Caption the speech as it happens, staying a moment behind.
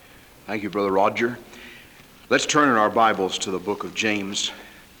Thank you, Brother Roger. Let's turn in our Bibles to the book of James,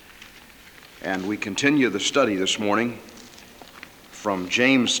 and we continue the study this morning from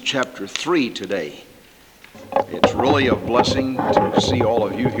James chapter 3 today. It's really a blessing to see all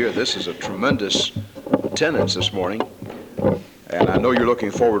of you here. This is a tremendous attendance this morning, and I know you're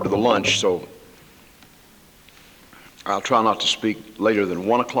looking forward to the lunch, so I'll try not to speak later than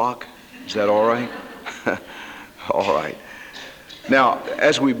 1 o'clock. Is that all right? All right. Now,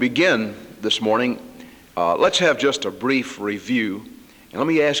 as we begin this morning, let's have just a brief review, and let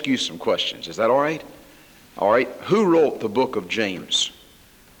me ask you some questions. Is that all right? All right. Who wrote the book of James?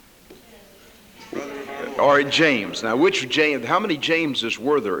 All right, James. Now, which James? How many Jameses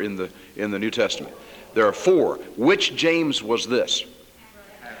were there in the New Testament? There are 4. Which James was this?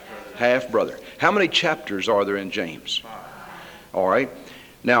 Half-brother. How many chapters are there in James? All right.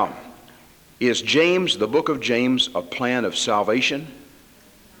 Now, is James, the book of James, a plan of salvation?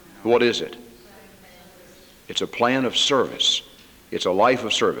 What is it? It's a plan of service. It's a life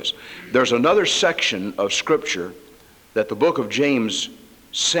of service. There's another section of Scripture that the book of James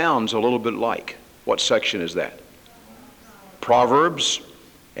sounds a little bit like. What section is that? Proverbs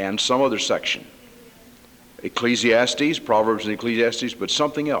and some other section. Ecclesiastes, Proverbs and Ecclesiastes, but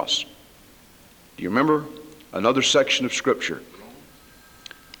something else. Do you remember another section of Scripture?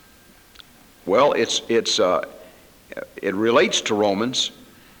 Well, it relates to Romans,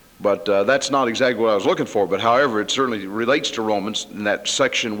 but that's not exactly what I was looking for. But however, it certainly relates to Romans in that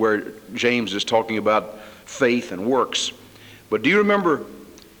section where James is talking about faith and works. But do you remember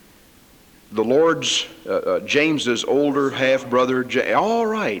the Lord's, James's older half-brother? All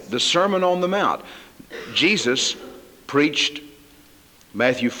right, the Sermon on the Mount. Jesus preached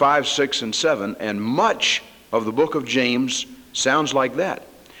Matthew 5, 6, and 7, and much of the book of James sounds like that.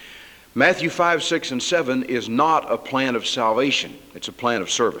 Matthew 5, 6, and 7 is not a plan of salvation. It's a plan of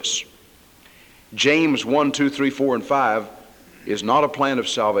service. James 1, 2, 3, 4, and 5 is not a plan of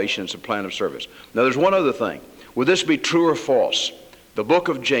salvation. It's a plan of service. Now, there's one other thing. Would this be true or false? The book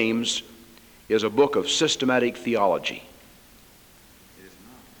of James is a book of systematic theology. It is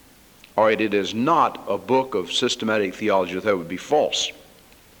not. All right, it is not a book of systematic theology. That would be false.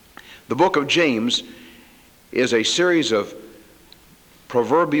 The book of James is a series of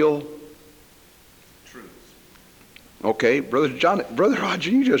proverbial truths. Okay, Brother Roger,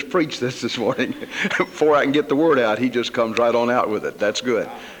 you just preached this morning. Before I can get the word out, he just comes right on out with it. That's good.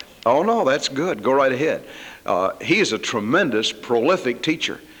 Oh no, that's good. Go right ahead. He is a tremendous, prolific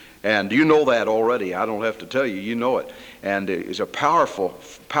teacher, and you know that already. I don't have to tell you. You know it. And he's a powerful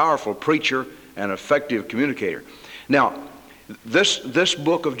preacher and effective communicator. Now, this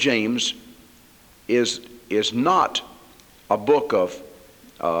book of James is not a book of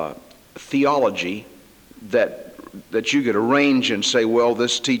theology that you could arrange and say, well,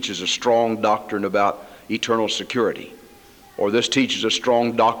 this teaches a strong doctrine about eternal security, or this teaches a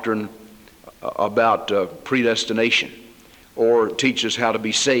strong doctrine about predestination, or teaches how to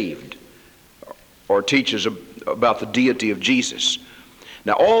be saved, or teaches about the deity of Jesus.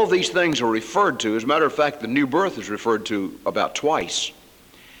 Now, all of these things are referred to. As a matter of fact, the new birth is referred to about twice.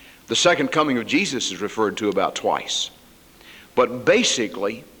 The second coming of Jesus is referred to about twice. But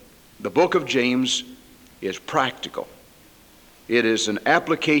basically, the book of James is practical. It is an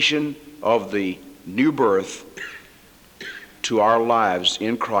application of the new birth to our lives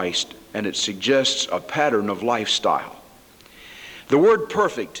in Christ, and it suggests a pattern of lifestyle. The word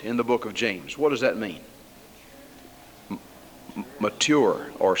perfect in the book of James, what does that mean? Mature,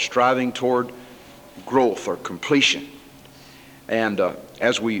 or striving toward growth or completion. And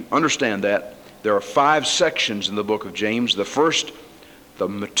as we understand that, there are 5 sections in the book of James. The first, the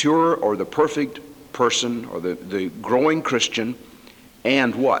mature or the perfect person, or the growing Christian,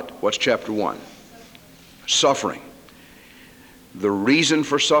 and what? What's chapter 1? Suffering. The reason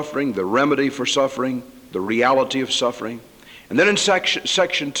for suffering, the remedy for suffering, the reality of suffering. And then in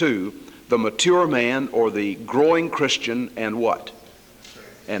section 2, the mature man or the growing Christian, and what?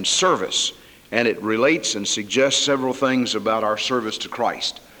 And service. And it relates and suggests several things about our service to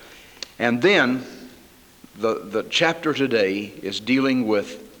Christ. And then the chapter today is dealing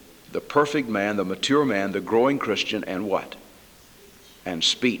with the perfect man, the mature man, the growing Christian, and what? And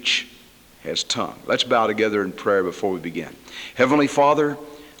speech, his tongue. Let's bow together in prayer before we begin. Heavenly Father,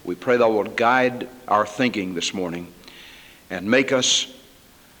 we pray Thou wilt guide our thinking this morning and make us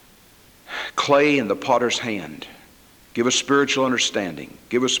clay in the potter's hand. Give us spiritual understanding.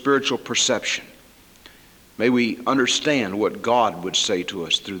 Give us spiritual perception. May we understand what God would say to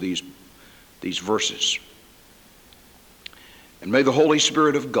us through these verses. And may the Holy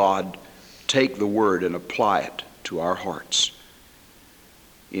Spirit of God take the Word and apply it to our hearts.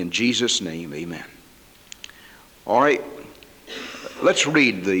 In Jesus' name, amen. All right, let's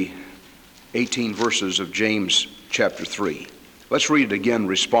read the 18 verses of James chapter 3. Let's read it again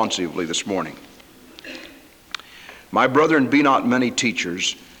responsively this morning. My brethren, be not many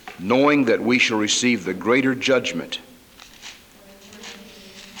teachers, knowing that we shall receive the greater judgment.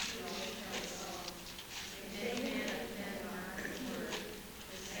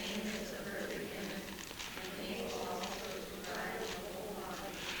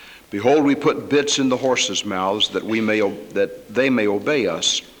 Behold, we put bits in the horses' mouths that they may obey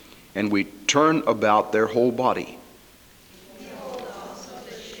us, and we turn about their whole body. Behold also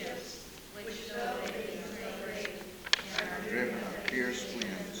the ships, which though they be so great, are driven of fierce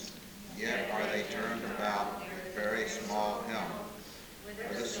winds, yet are they turned about with very small helm,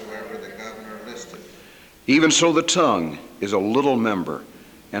 whithersoever the governor listeth. Even so the tongue is a little member,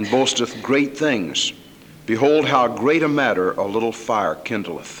 and boasteth great things. Behold, how great a matter a little fire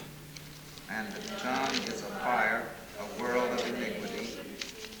kindleth. And the tongue is a fire, a world of iniquity.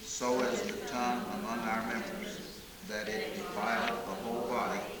 So is the tongue among our members, that it defileth the whole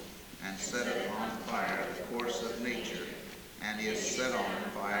body, and setteth on fire the course of nature, and is set on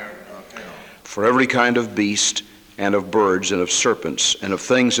fire of hell. For every kind of beast, and of birds, and of serpents, and of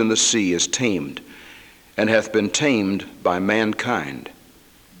things in the sea is tamed, and hath been tamed by mankind.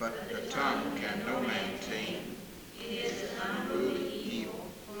 But the tongue can no man tame. It is unruly evil,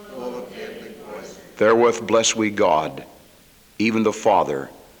 full of deadly poison. Therewith bless we God, even the Father,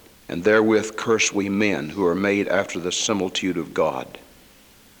 and therewith curse we men who are made after the similitude of God.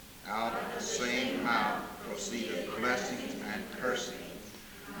 Out of the same mouth proceedeth blessings and cursing.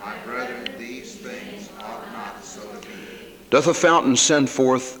 My brethren, these things ought not so to be. Doth a fountain send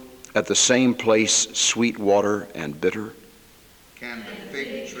forth at the same place sweet water and bitter? Can the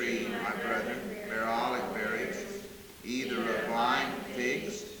fig tree, my brethren, bear olive berries, either of vine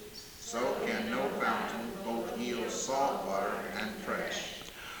figs? So can no fountain both yield salt water and fresh.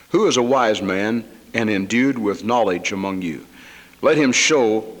 Who is a wise man and endued with knowledge among you? Let him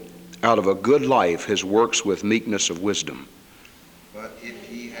show out of a good life his works with meekness of wisdom. But if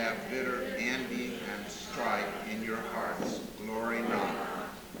ye have bitter envy and strife in your hearts, glory not,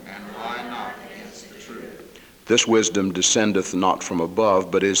 and lie not against the truth. This wisdom descendeth not from above,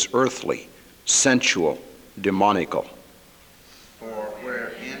 but is earthly, sensual, demonical. For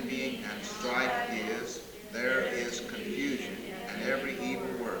where envying and strife is, there is confusion and every evil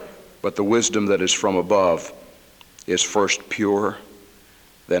work. But the wisdom that is from above is first pure,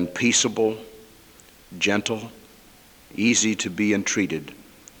 then peaceable, gentle, easy to be entreated,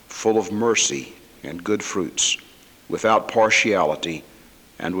 full of mercy and good fruits, without partiality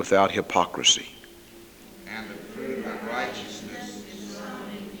and without hypocrisy. And the fruit of righteousness is sown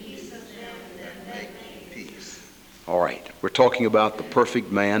in peace of them that make peace. All right, we're talking about the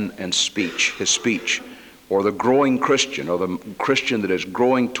perfect man and speech, his speech, or the growing Christian, or the Christian that is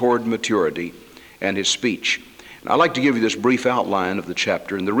growing toward maturity, and his speech. And I'd like to give you this brief outline of the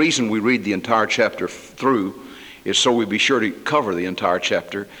chapter, and the reason we read the entire chapter through is so we be sure to cover the entire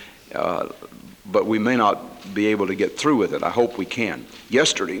chapter, but we may not be able to get through with it. I hope we can.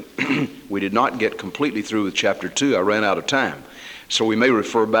 Yesterday, we did not get completely through with chapter 2. I ran out of time. So we may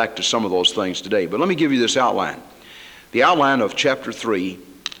refer back to some of those things today. But let me give you this outline. The outline of chapter 3,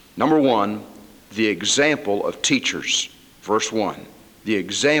 number 1, the example of teachers, verse 1. The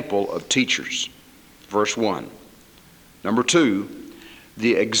example of teachers, verse 1. Number 2,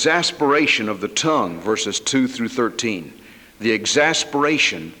 the exasperation of the tongue, verses 2 through 13. The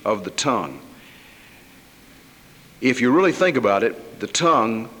exasperation of the tongue. If you really think about it, the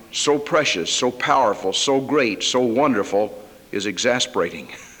tongue, so precious, so powerful, so great, so wonderful, is exasperating.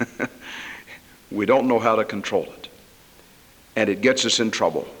 We don't know how to control it. And it gets us in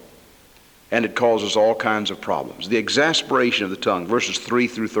trouble. And it causes all kinds of problems. The exasperation of the tongue, verses 3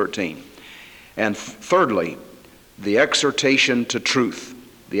 through 13. And thirdly, the exhortation to truth.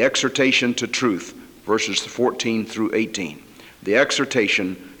 The exhortation to truth, verses 14 through 18. The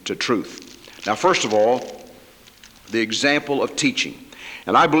exhortation to truth. Now, first of all, the example of teaching.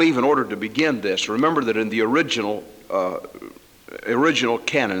 And I believe in order to begin this, remember that in the original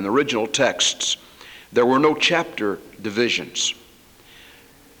canon, in the original texts, there were no chapter divisions.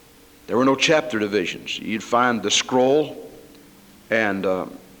 There were no chapter divisions. You'd find the scroll, and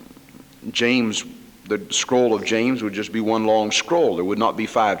James, the scroll of James would just be one long scroll. There would not be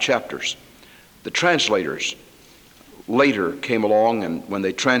 5 chapters. The translators later came along, and when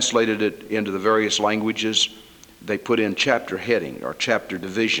they translated it into the various languages, they put in chapter heading or chapter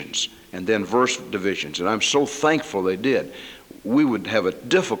divisions and then verse divisions. And I'm so thankful they did. We would have a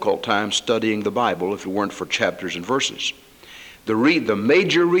difficult time studying the Bible if it weren't for chapters and verses. The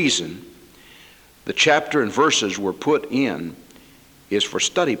major reason the chapter and verses were put in is for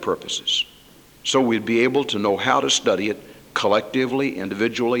study purposes. So we'd be able to know how to study it collectively,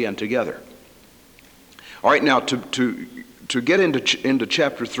 individually, and together. All right, now to get into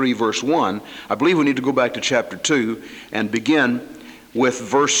chapter 3, verse 1, I believe we need to go back to chapter 2 and begin with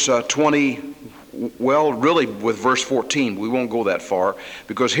verse 20, well, really with verse 14. We won't go that far,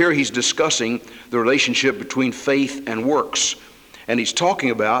 because here he's discussing the relationship between faith and works. And he's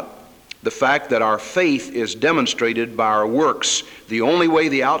talking about the fact that our faith is demonstrated by our works. The only way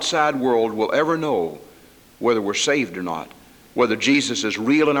the outside world will ever know whether we're saved or not, whether Jesus is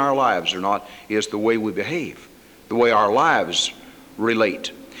real in our lives or not, is the way we behave, the way our lives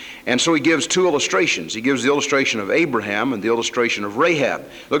relate. And so he gives two illustrations. He gives the illustration of Abraham and the illustration of Rahab.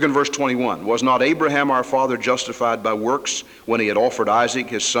 Look in verse 21. Was not Abraham our father justified by works when he had offered Isaac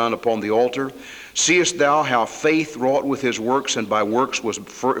his son upon the altar? Seest thou how faith wrought with his works, and by works was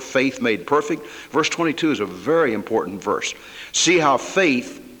faith made perfect? Verse 22 is a very important verse. See how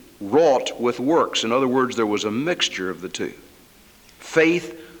faith wrought with works. In other words, there was a mixture of the two.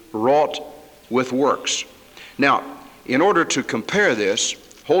 Faith wrought with works. Now, in order to compare this,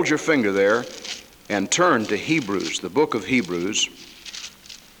 hold your finger there and turn to Hebrews, the book of Hebrews,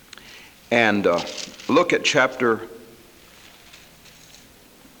 and look at chapter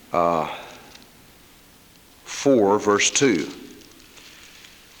 4, verse 2.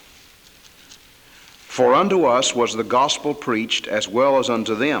 For unto us was the gospel preached as well as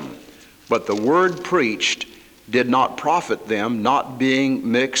unto them, but the word preached did not profit them, not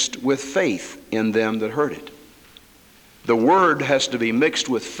being mixed with faith in them that heard it. The word has to be mixed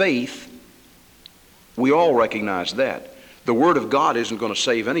with faith. We all recognize that. The word of God isn't going to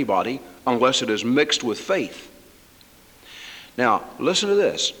save anybody unless it is mixed with faith. Now, listen to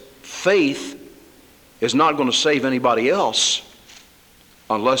this. Faith is not going to save anybody else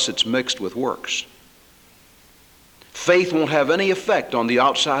unless it's mixed with works. Faith won't have any effect on the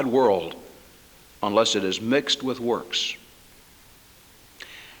outside world unless it is mixed with works.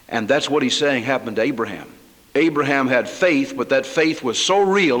 And that's what he's saying happened to Abraham. Abraham had faith, but that faith was so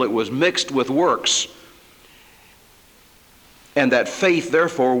real it was mixed with works. And that faith,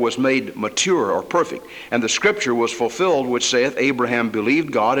 therefore, was made mature or perfect. And the scripture was fulfilled, which saith, Abraham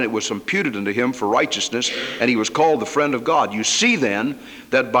believed God, and it was imputed unto him for righteousness, and he was called the friend of God. You see then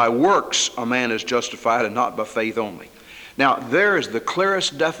that by works a man is justified, and not by faith only. Now, there is the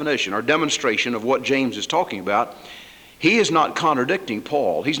clearest definition or demonstration of what James is talking about. He is not contradicting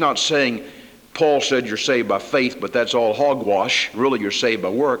Paul. He's not saying, Paul said you're saved by faith, but that's all hogwash. Really, you're saved by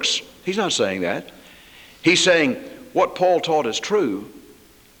works. He's not saying that. He's saying what Paul taught is true.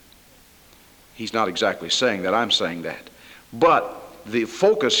 He's not exactly saying that. I'm saying that. But the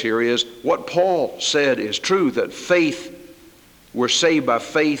focus here is what Paul said is true, that faith, we're saved by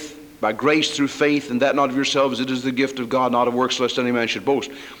faith, by grace through faith, and that not of yourselves, it is the gift of God, not of works, lest any man should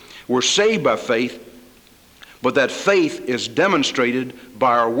boast. We're saved by faith, but that faith is demonstrated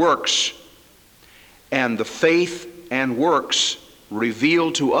by our works. And the faith and works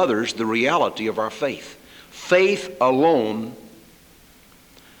reveal to others the reality of our faith. Faith alone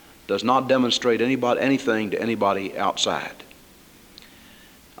does not demonstrate anything to anybody outside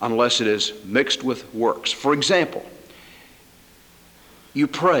unless it is mixed with works. For example, you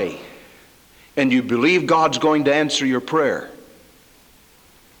pray and you believe God's going to answer your prayer.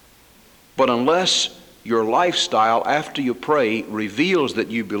 But unless your lifestyle after you pray reveals that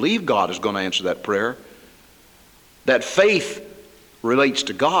you believe God is going to answer that prayer, that faith relates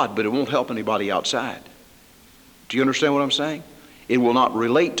to God, but it won't help anybody outside. Do you understand what I'm saying? It will not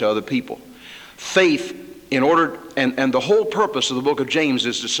relate to other people. Faith, in order, and the whole purpose of the book of James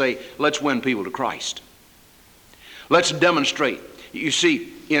is to say, let's win people to Christ. Let's demonstrate. You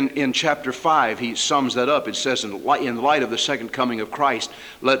see, in chapter 5, he sums that up. It says, in light of the second coming of Christ,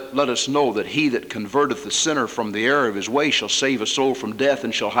 let us know that he that converteth the sinner from the error of his way shall save a soul from death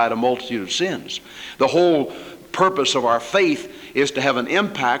and shall hide a multitude of sins. The whole purpose of our faith is to have an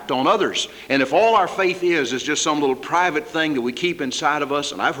impact on others. And if all our faith is just some little private thing that we keep inside of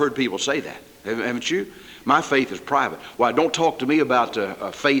us, and I've heard people say that, haven't you? My faith is private. Why, don't talk to me about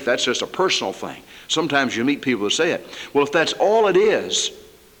faith. That's just a personal thing. Sometimes you meet people who say it. Well, if that's all it is,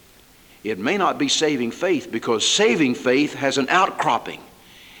 it may not be saving faith, because saving faith has an outcropping.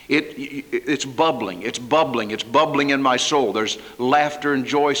 It's bubbling, it's bubbling, it's bubbling in my soul. There's laughter and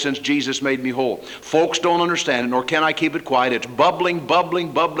joy since Jesus made me whole. Folks don't understand it, nor can I keep it quiet. It's bubbling,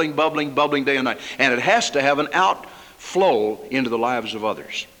 bubbling, bubbling, bubbling, bubbling day and night. And it has to have an outflow into the lives of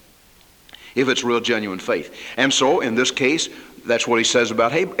others if it's real genuine faith. And so in this case, That's what he says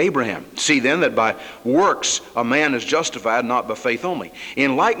about Abraham. See then that by works a man is justified, not by faith only.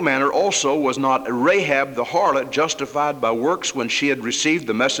 In like manner also was not Rahab the harlot justified by works when she had received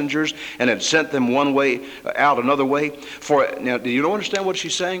the messengers and had sent them one way out another way? For now, do you understand what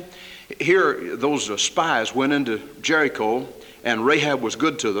she's saying? Here, those spies went into Jericho, and Rahab was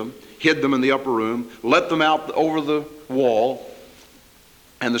good to them, hid them in the upper room, let them out over the wall,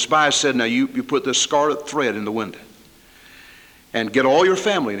 and the spies said, now you put this scarlet thread in the window and get all your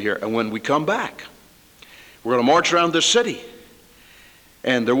family in here, and when we come back, we're going to march around this city,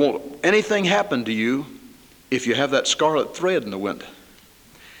 and there won't anything happen to you if you have that scarlet thread in the window.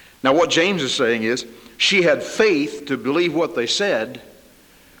 Now what James is saying is, she had faith to believe what they said,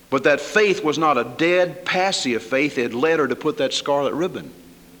 but that faith was not a dead, passive faith. It led her to put that scarlet ribbon.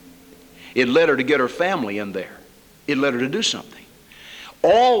 It led her to get her family in there. It led her to do something.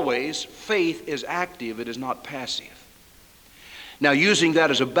 Always, faith is active. It is not passive. Now, using that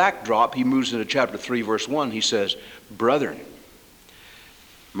as a backdrop, he moves into chapter 3, verse 1. He says, brethren,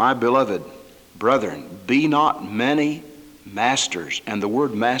 my beloved brethren, be not many masters. And the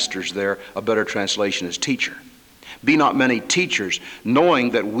word masters there, a better translation is teacher. Be not many teachers,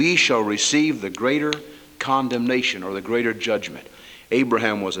 knowing that we shall receive the greater condemnation or the greater judgment.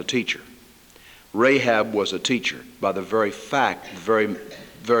 Abraham was a teacher. Rahab was a teacher by the very fact, the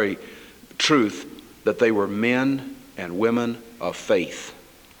very truth that they were men and women of faith.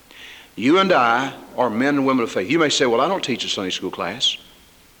 You and I are men and women of faith. You may say, well, I don't teach a Sunday school class.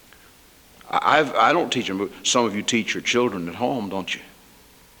 I don't teach them. Some of you teach your children at home, don't you?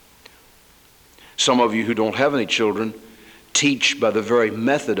 Some of you who don't have any children teach by the very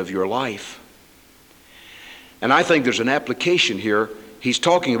method of your life. And I think there's an application here. He's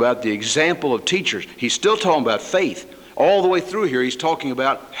talking about the example of teachers. He's still talking about faith. All the way through here, he's talking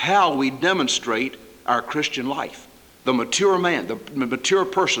about how we demonstrate our Christian life. The mature man, the mature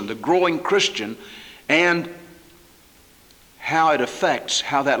person, the growing Christian, and how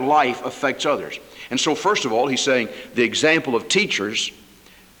that life affects others. And so first of all, he's saying the example of teachers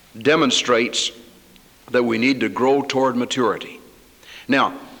demonstrates that we need to grow toward maturity.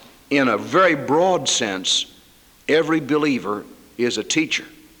 Now, in a very broad sense, every believer is a teacher.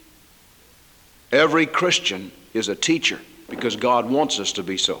 Every Christian is a teacher because God wants us to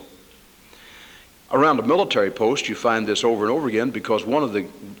be so. Around a military post, you find this over and over again because one of the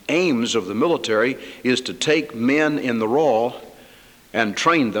aims of the military is to take men in the raw and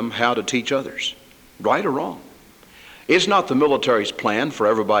train them how to teach others, right or wrong. It's not the military's plan for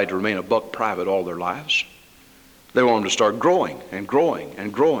everybody to remain a buck private all their lives. They want them to start growing and growing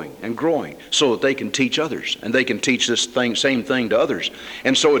and growing and growing so that they can teach others and they can teach this same thing to others.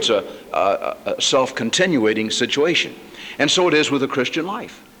 And so it's a self-continuating situation. And so it is with the Christian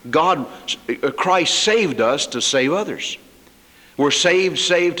life. Christ saved us to save others. We're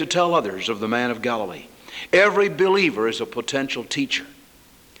saved to tell others of the man of Galilee. Every believer is a potential teacher.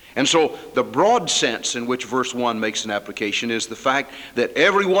 And so the broad sense in which verse 1 makes an application is the fact that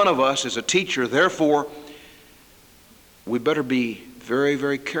every one of us is a teacher. Therefore, we better be very,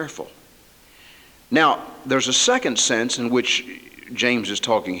 very careful. Now, there's a second sense in which James is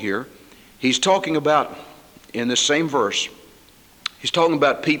talking here. He's talking about, in this same verse, he's talking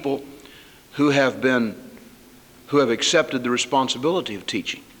about people who have accepted the responsibility of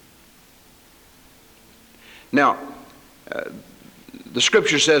teaching. Now, the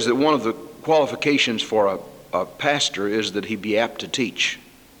Scripture says that one of the qualifications for a pastor is that he be apt to teach.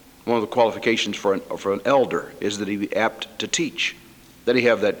 One of the qualifications for an elder is that he be apt to teach, that he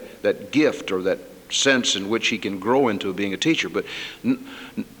have that gift or that sense in which he can grow into being a teacher. But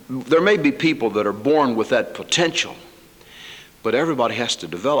there may be people that are born with that potential, but everybody has to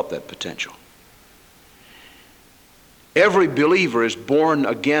develop that potential. Every believer is born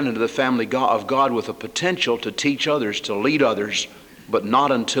again into the family of God with a potential to teach others, to lead others, but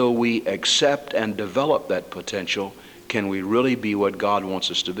not until we accept and develop that potential can we really be what God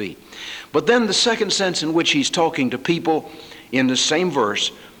wants us to be. But then the second sense in which he's talking to people in the same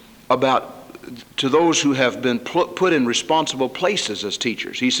verse about to those who have been put in responsible places as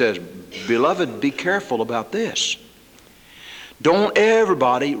teachers. He says, beloved, be careful about this. Don't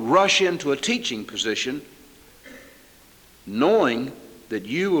everybody rush into a teaching position knowing that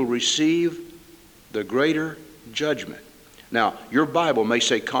you will receive the greater judgment. Now, your Bible may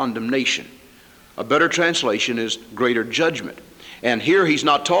say condemnation. A better translation is greater judgment. And here he's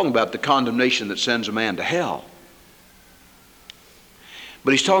not talking about the condemnation that sends a man to hell.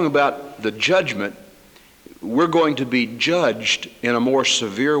 But he's talking about the judgment. We're going to be judged in a more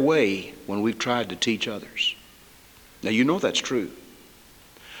severe way when we've tried to teach others. Now, you know that's true.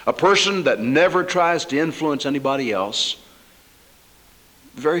 A person that never tries to influence anybody else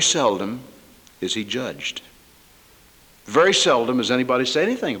very seldom is he judged. Very seldom does anybody say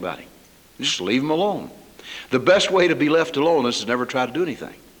anything about him. Just leave him alone. The best way to be left alone is to never try to do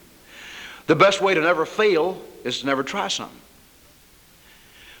anything. The best way to never fail is to never try something.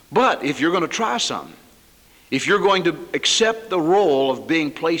 But if you're going to try something, if you're going to accept the role of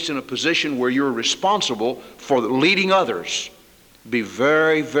being placed in a position where you're responsible for leading others, be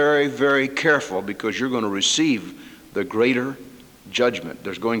very, very, very careful, because you're going to receive the greater judgment.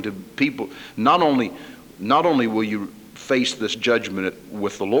 There's going to people, not only will you face this judgment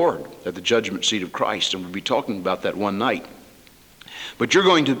with the Lord at the judgment seat of Christ, and we'll be talking about that one night, but you're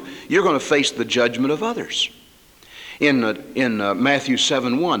going to face the judgment of others. In Matthew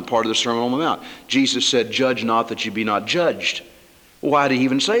 7:1, part of the Sermon on the Mount, Jesus said, "Judge not that you be not judged." Why did he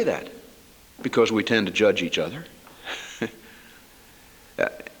even say that? Because we tend to judge each other.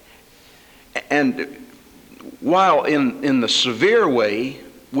 And while in the severe way,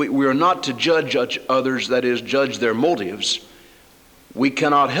 we are not to judge others, that is, judge their motives, we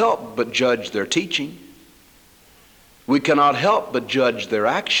cannot help but judge their teaching. We cannot help but judge their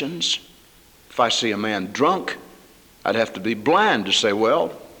actions. If I see a man drunk, I'd have to be blind to say,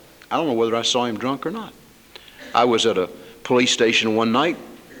 well, I don't know whether I saw him drunk or not. I was at a police station one night,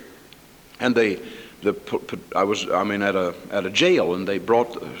 and I was at a jail, and they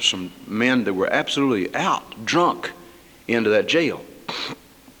brought some men that were absolutely out, drunk, into that jail.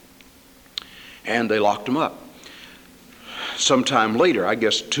 And they locked them up. Sometime later, I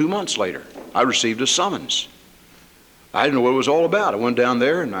guess 2 months later, I received a summons. I didn't know what it was all about. I went down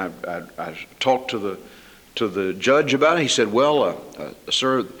there and I talked to the judge about it. He said, well,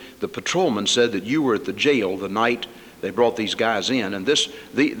 sir, the patrolman said that you were at the jail the night they brought these guys in, and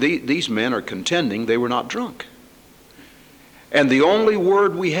these men are contending they were not drunk. And the only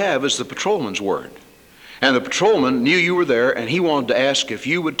word we have is the patrolman's word. And the patrolman knew you were there, and he wanted to ask if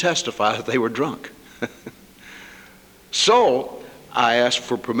you would testify that they were drunk. So I asked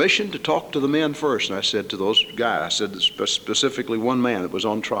for permission to talk to the men first, and I said to those guys, I said specifically one man that was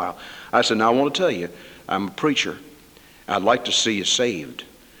on trial, I said, now I want to tell you, I'm a preacher. I'd like to see you saved.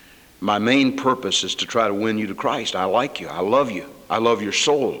 My main purpose is to try to win you to Christ. I like you. I love you. I love your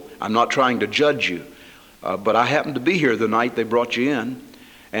soul. I'm not trying to judge you. But I happened to be here the night they brought you in,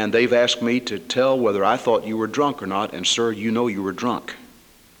 and they've asked me to tell whether I thought you were drunk or not, and sir, you know you were drunk.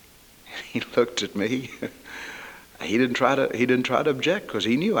 He looked at me. He didn't try to object, because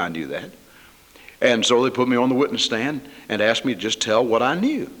he knew I knew that. And so they put me on the witness stand and asked me to just tell what I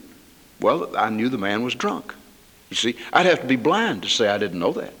knew. Well, I knew the man was drunk. You see, I'd have to be blind to say I didn't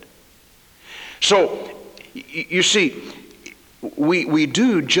know that. So, you see, we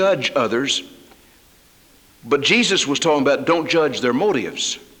do judge others, but Jesus was talking about don't judge their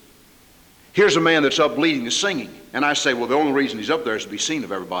motives. Here's a man that's up leading the singing, and I say, well, the only reason he's up there is to be seen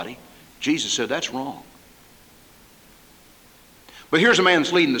of everybody. Jesus said, that's wrong. But here's a man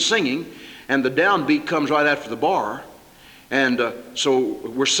that's leading the singing, and the downbeat comes right after the bar, and so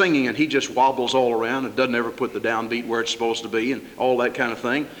we're singing, and he just wobbles all around and doesn't ever put the downbeat where it's supposed to be and all that kind of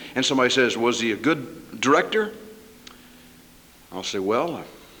thing. And somebody says, was he a good director? I'll say, well,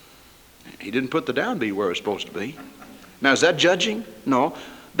 he didn't put the downbeat where it was supposed to be. Now, is that judging? No,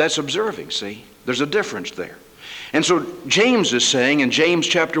 that's observing, see? There's a difference there. And so James is saying in James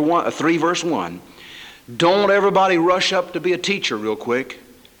chapter 3, verse 1, don't everybody rush up to be a teacher real quick,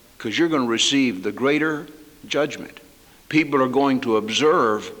 because you're going to receive the greater judgment. People are going to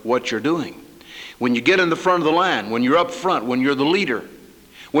observe what you're doing. When you get in the front of the line, when you're up front, when you're the leader,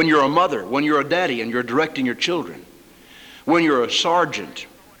 when you're a mother, when you're a daddy and you're directing your children, when you're a sergeant,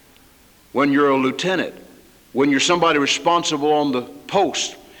 when you're a lieutenant, when you're somebody responsible on the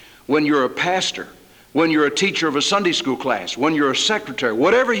post, when you're a pastor, when you're a teacher of a Sunday school class, when you're a secretary,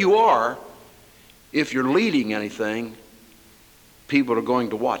 whatever you are, if you're leading anything, people are going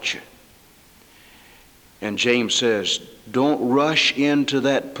to watch you. And James says, don't rush into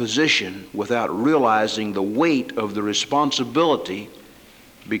that position without realizing the weight of the responsibility,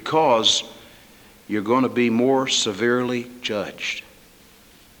 because you're going to be more severely judged,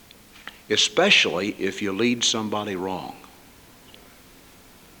 especially if you lead somebody wrong.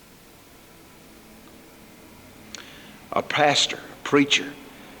 A pastor, a preacher,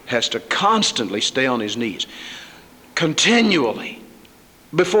 has to constantly stay on his knees, continually.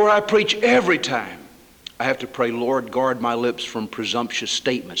 Before I preach, every time, I have to pray, Lord, guard my lips from presumptuous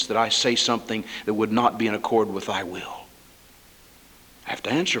statements, that I say something that would not be in accord with thy will. I have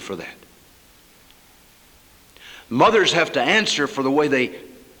to answer for that. Mothers have to answer for the way they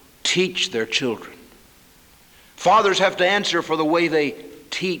teach their children. Fathers have to answer for the way they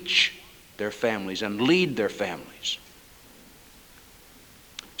teach their families and lead their families.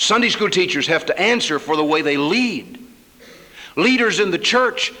 Sunday school teachers have to answer for the way they lead. Leaders in the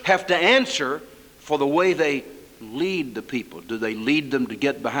church have to answer for the way they lead the people. Do they lead them to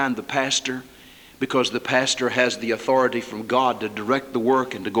get behind the pastor because the pastor has the authority from God to direct the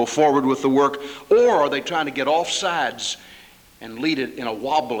work and to go forward with the work? Or are they trying to get off sides and lead it in a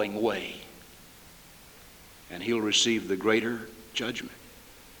wobbling way? And he'll receive the greater judgment.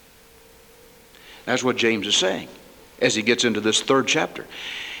 That's what James is saying as he gets into this third chapter.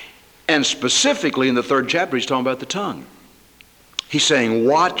 And specifically in the third chapter, he's talking about the tongue. He's saying,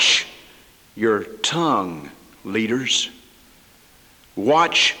 watch your tongue, leaders.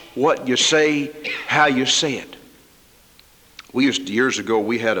 Watch what you say, how you say it. Years ago,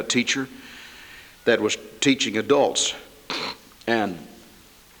 we had a teacher that was teaching adults. And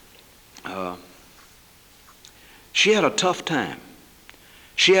she had a tough time.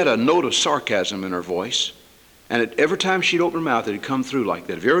 She had a note of sarcasm in her voice. And every time she'd open her mouth, it'd come through like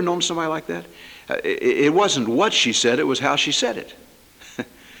that. Have you ever known somebody like that? It wasn't what she said, it was how she said it.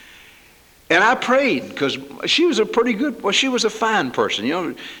 And I prayed, because she was she was a fine person. You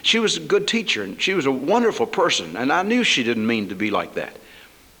know, she was a good teacher, and she was a wonderful person. And I knew she didn't mean to be like that.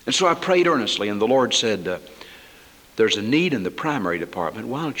 And so I prayed earnestly, and the Lord said, there's a need in the primary department.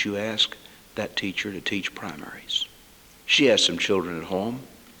 Why don't you ask that teacher to teach primaries? She has some children at home,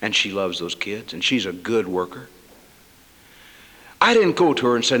 and she loves those kids, and she's a good worker. I didn't go to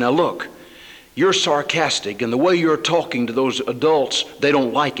her and say, now look, you're sarcastic, and the way you're talking to those adults, they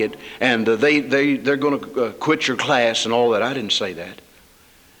don't like it, and they're going to quit your class and all that. I didn't say that,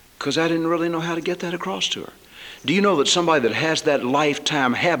 because I didn't really know how to get that across to her. Do you know that somebody that has that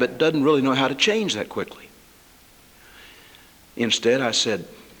lifetime habit doesn't really know how to change that quickly? Instead, I said,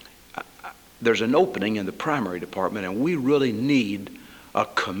 there's an opening in the primary department, and we really need a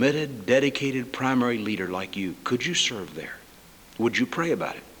committed, dedicated primary leader like you. Could you serve there? Would you pray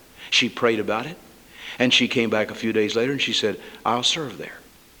about it? She prayed about it, and she came back a few days later and she said, I'll serve there.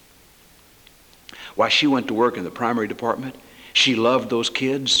 While she went to work in the primary department, she loved those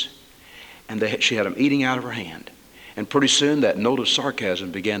kids, and she had them eating out of her hand. And pretty soon that note of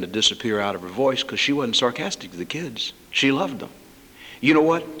sarcasm began to disappear out of her voice, because she wasn't sarcastic to the kids. She loved them. You know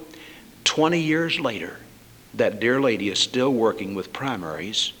what? 20 years later, that dear lady is still working with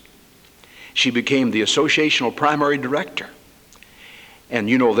primaries. She became the associational primary director. And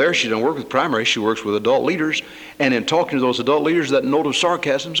you know, there she doesn't work with primaries, she works with adult leaders. And in talking to those adult leaders, that note of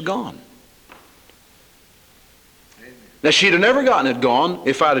sarcasm's gone. Amen. Now, she'd have never gotten it gone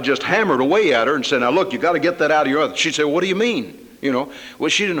if I'd have just hammered away at her and said, now look, you got to get that out of your other. She'd say, what do you mean? You know, well,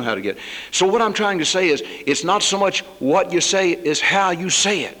 she didn't know how to get it. So what I'm trying to say is, it's not so much what you say, it's how you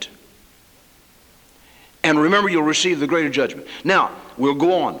say it. And remember, you'll receive the greater judgment. Now, we'll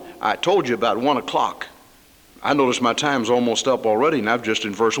go on. I told you about 1 o'clock. I notice my time's almost up already, and I'm just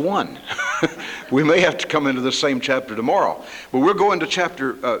in verse 1. We may have to come into the same chapter tomorrow. But we're going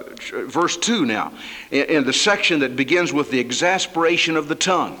to verse 2 now, in the section that begins with the exasperation of the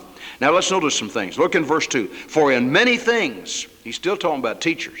tongue. Now let's notice some things. Look in verse 2. For in many things, he's still talking about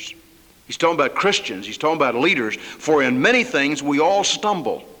teachers. He's talking about Christians. He's talking about leaders. For in many things we all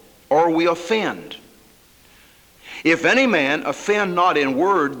stumble, or we offend. If any man offend not in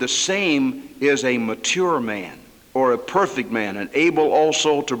word, the same is a mature man, or a perfect man, and able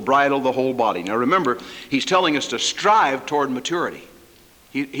also to bridle the whole body. Now remember, he's telling us to strive toward maturity.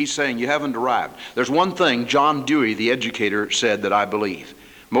 He's saying you haven't arrived. There's one thing John Dewey, the educator, said that I believe.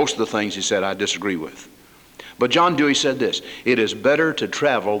 Most of the things he said I disagree with. But John Dewey said this: it is better to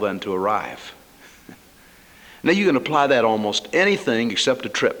travel than to arrive. Now you can apply that almost anything except a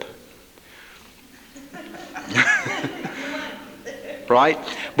trip. Right?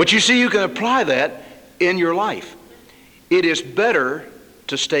 But you see, you can apply that in your life. It is better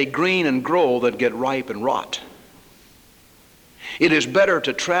to stay green and grow than get ripe and rot. It is better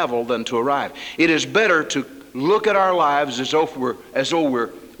to travel than to arrive. It is better to look at our lives as though we're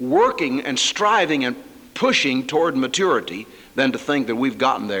working and striving and pushing toward maturity than to think that we've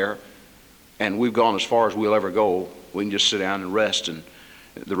gotten there and we've gone as far as we'll ever go. We can just sit down and rest and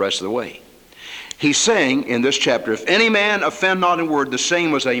the rest of the way. He's saying in this chapter, if any man offend not in word, the same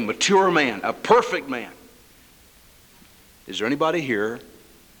was a mature man, a perfect man. Is there anybody here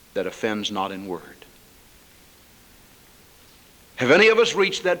that offends not in word? Have any of us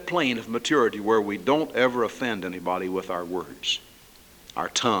reached that plane of maturity where we don't ever offend anybody with our words, our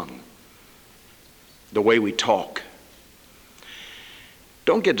tongue, the way we talk?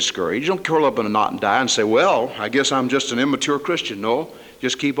 Don't get discouraged. Don't curl up in a knot and die and say, well, I guess I'm just an immature Christian. No,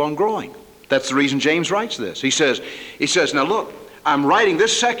 just keep on growing. That's the reason James writes this. He says, now look, I'm writing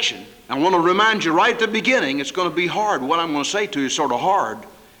this section. I want to remind you right at the beginning, it's going to be hard. What I'm going to say to you is sort of hard.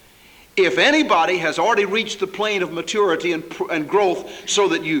 If anybody has already reached the plane of maturity and growth so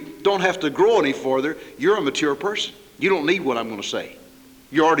that you don't have to grow any further, you're a mature person. You don't need what I'm going to say.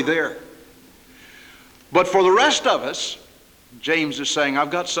 You're already there. But for the rest of us, James is saying,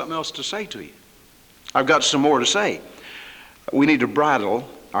 I've got something else to say to you. I've got some more to say. We need to bridle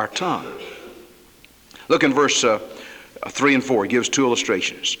our tongue. Look in verse 3 and 4. He gives two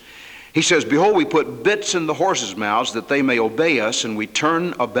illustrations. He says, behold, we put bits in the horses' mouths that they may obey us, and we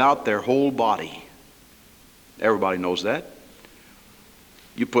turn about their whole body. Everybody knows that.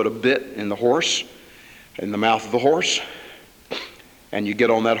 You put a bit in the horse, in the mouth of the horse, and you get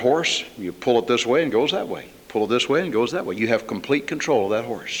on that horse, you pull it this way and it goes that way. Pull it this way and it goes that way. You have complete control of that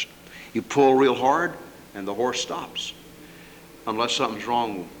horse. You pull real hard and the horse stops, unless something's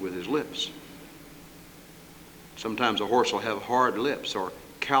wrong with his lips. Sometimes a horse will have hard lips or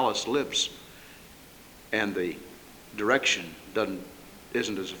callous lips, and the direction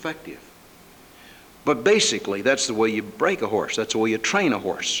isn't as effective. But basically, that's the way you break a horse. That's the way you train a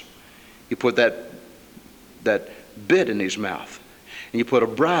horse. You put that bit in his mouth, and you put a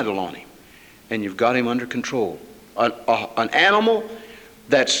bridle on him, and you've got him under control. An animal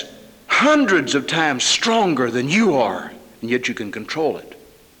that's hundreds of times stronger than you are, and yet you can control it.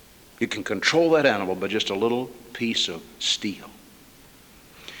 You can control that animal by just a little piece of steel.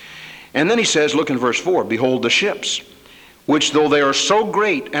 And then he says, look in verse 4, behold the ships, which though they are so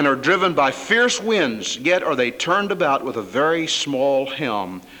great and are driven by fierce winds, yet are they turned about with a very small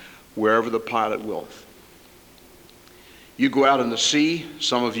helm wherever the pilot willeth. You go out in the sea,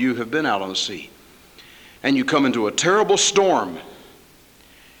 some of you have been out on the sea, and you come into a terrible storm,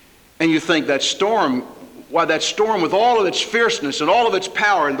 and you think that storm with all of its fierceness and all of its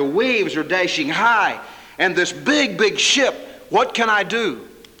power, and the waves are dashing high, and this big, big ship, what can I do?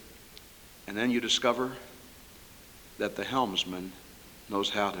 And then you discover that the helmsman knows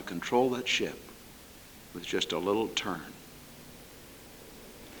how to control that ship with just a little turn.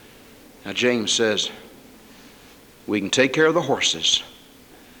 Now James says, we can take care of the horses,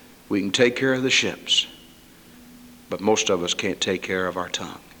 we can take care of the ships, but most of us can't take care of our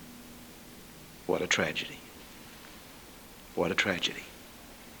tongue. What a tragedy. What a tragedy.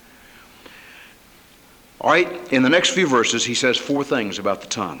 All right, in the next few verses, he says four things about the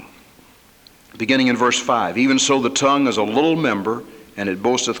tongue. Beginning in verse 5, even so the tongue is a little member, and it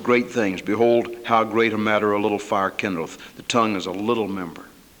boasteth great things. Behold, how great a matter a little fire kindleth. The tongue is a little member.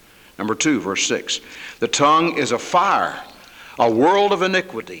 Number 2, verse 6, the tongue is a fire, a world of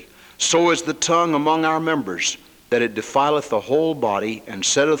iniquity. So is the tongue among our members, that it defileth the whole body, and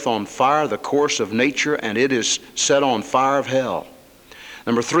setteth on fire the course of nature, and it is set on fire of hell.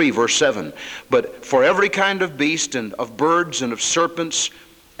 Number 3, verse 7, but for every kind of beast, and of birds, and of serpents,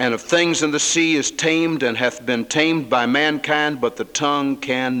 and of things in the sea is tamed, and hath been tamed by mankind, but the tongue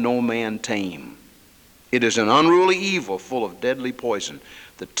can no man tame. It is an unruly evil, full of deadly poison.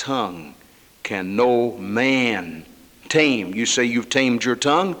 The tongue can no man tame. You say you've tamed your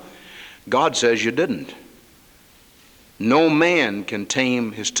tongue? God says you didn't. No man can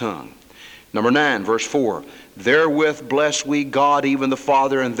tame his tongue. Number 9, verse 4, therewith bless we God, even the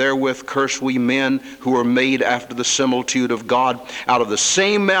Father, and therewith curse we men who are made after the similitude of God. Out of the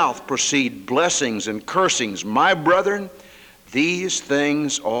same mouth proceed blessings and cursings. My brethren, these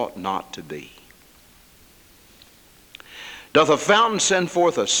things ought not to be. Doth a fountain send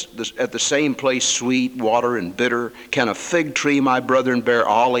forth at the same place sweet water and bitter? Can a fig tree, my brethren, bear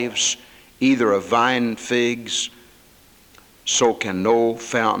olives, either a vine figs? So can no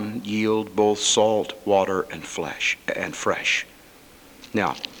fountain yield both salt water and fresh.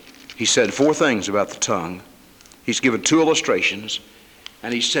 Now, he said four things about the tongue. He's given two illustrations,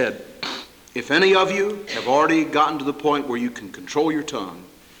 and he said, if any of you have already gotten to the point where you can control your tongue,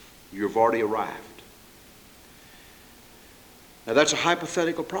 you've already arrived. Now that's a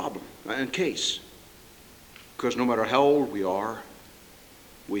hypothetical problem and case, because no matter how old we are,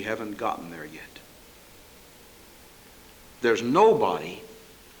 we haven't gotten there yet. There's nobody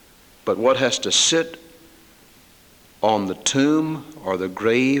but what has to sit on the tomb or the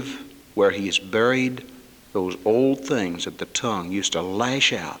grave where he's buried those old things that the tongue used to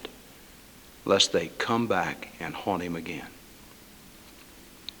lash out, lest they come back and haunt him again.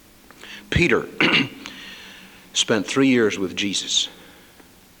 Peter spent 3 years with Jesus.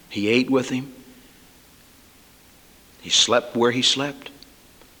 He ate with him. He slept where he slept.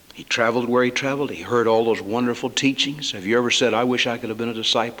 He traveled where he traveled. He heard all those wonderful teachings. Have you ever said, I wish I could have been a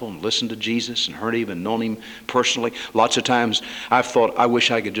disciple and listened to Jesus and heard him and known him personally? Lots of times I've thought, I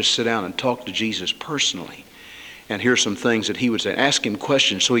wish I could just sit down and talk to Jesus personally and hear some things that he would say. Ask him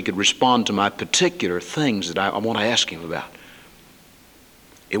questions so he could respond to my particular things that I want to ask him about.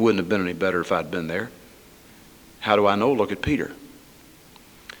 It wouldn't have been any better if I'd been there. How do I know? Look at Peter.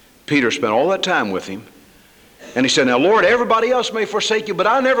 Peter spent all that time with him, and he said, now, Lord, everybody else may forsake you, but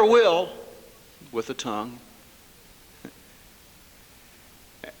I never will, with the tongue.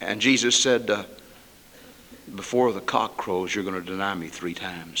 And Jesus said, before the cock crows, you're going to deny me 3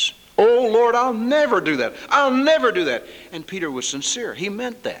 times. Oh, Lord, I'll never do that. I'll never do that. And Peter was sincere. He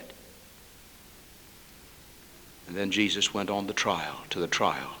meant that. And then Jesus went on to the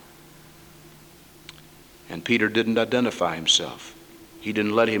trial. And Peter didn't identify himself. He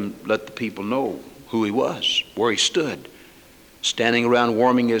didn't let the people know who he was, where he stood, standing around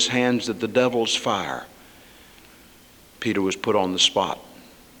warming his hands at the devil's fire. Peter was put on the spot.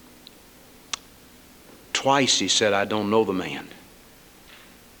 Twice he said, I don't know the man.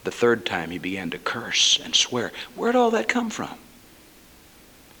 The third time he began to curse and swear. Where did all that come from?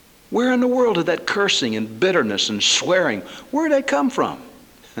 Where in the world did that cursing and bitterness and swearing, where did that come from?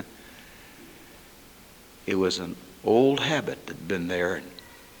 It was an old habit that had been there. And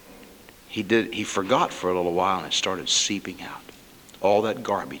he forgot for a little while, and it started seeping out. All that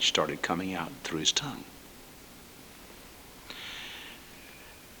garbage started coming out through his tongue.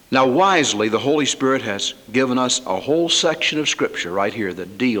 Now, wisely, the Holy Spirit has given us a whole section of Scripture right here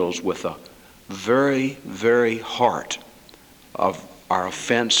that deals with the very, very heart of our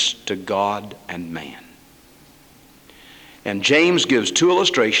offense to God and man. And James gives 2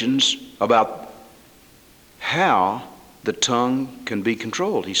 illustrations about how the tongue can be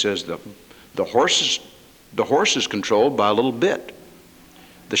controlled. He says the horse is controlled by a little bit.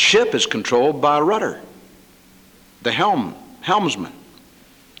 The ship is controlled by a rudder. The helmsman.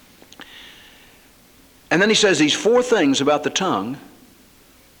 And then he says these 4 things about the tongue.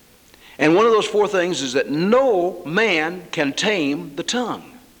 And one of those 4 things is that no man can tame the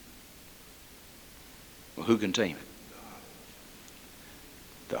tongue. Well, who can tame it?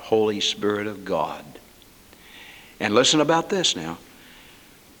 The Holy Spirit of God. And listen about this now.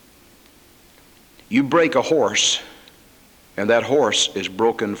 You break a horse, and that horse is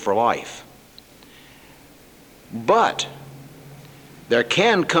broken for life. But there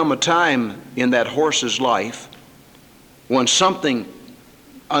can come a time in that horse's life when something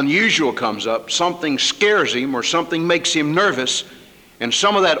unusual comes up, something scares him or something makes him nervous, and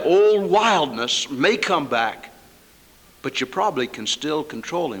some of that old wildness may come back, but you probably can still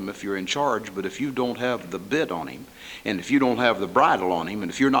control him if you're in charge. But if you don't have the bit on him, and if you don't have the bridle on him,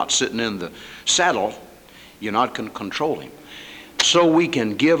 and if you're not sitting in the saddle, you're not going to control him. So we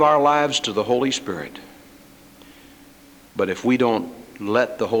can give our lives to the Holy Spirit. But if we don't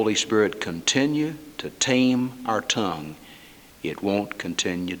let the Holy Spirit continue to tame our tongue, it won't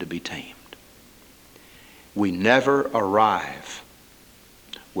continue to be tamed. We never arrive.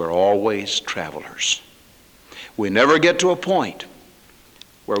 We're always travelers. We never get to a point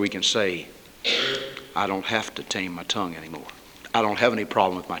where we can say, I don't have to tame my tongue anymore. I don't have any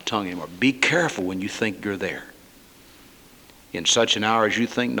problem with my tongue anymore. Be careful when you think you're there. In such an hour as you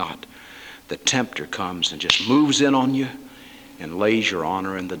think not, the tempter comes and just moves in on you and lays your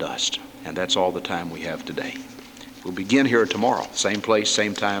honor in the dust. And that's all the time we have today. We'll begin here tomorrow. Same place,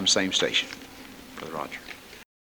 same time, same station. Brother Roger.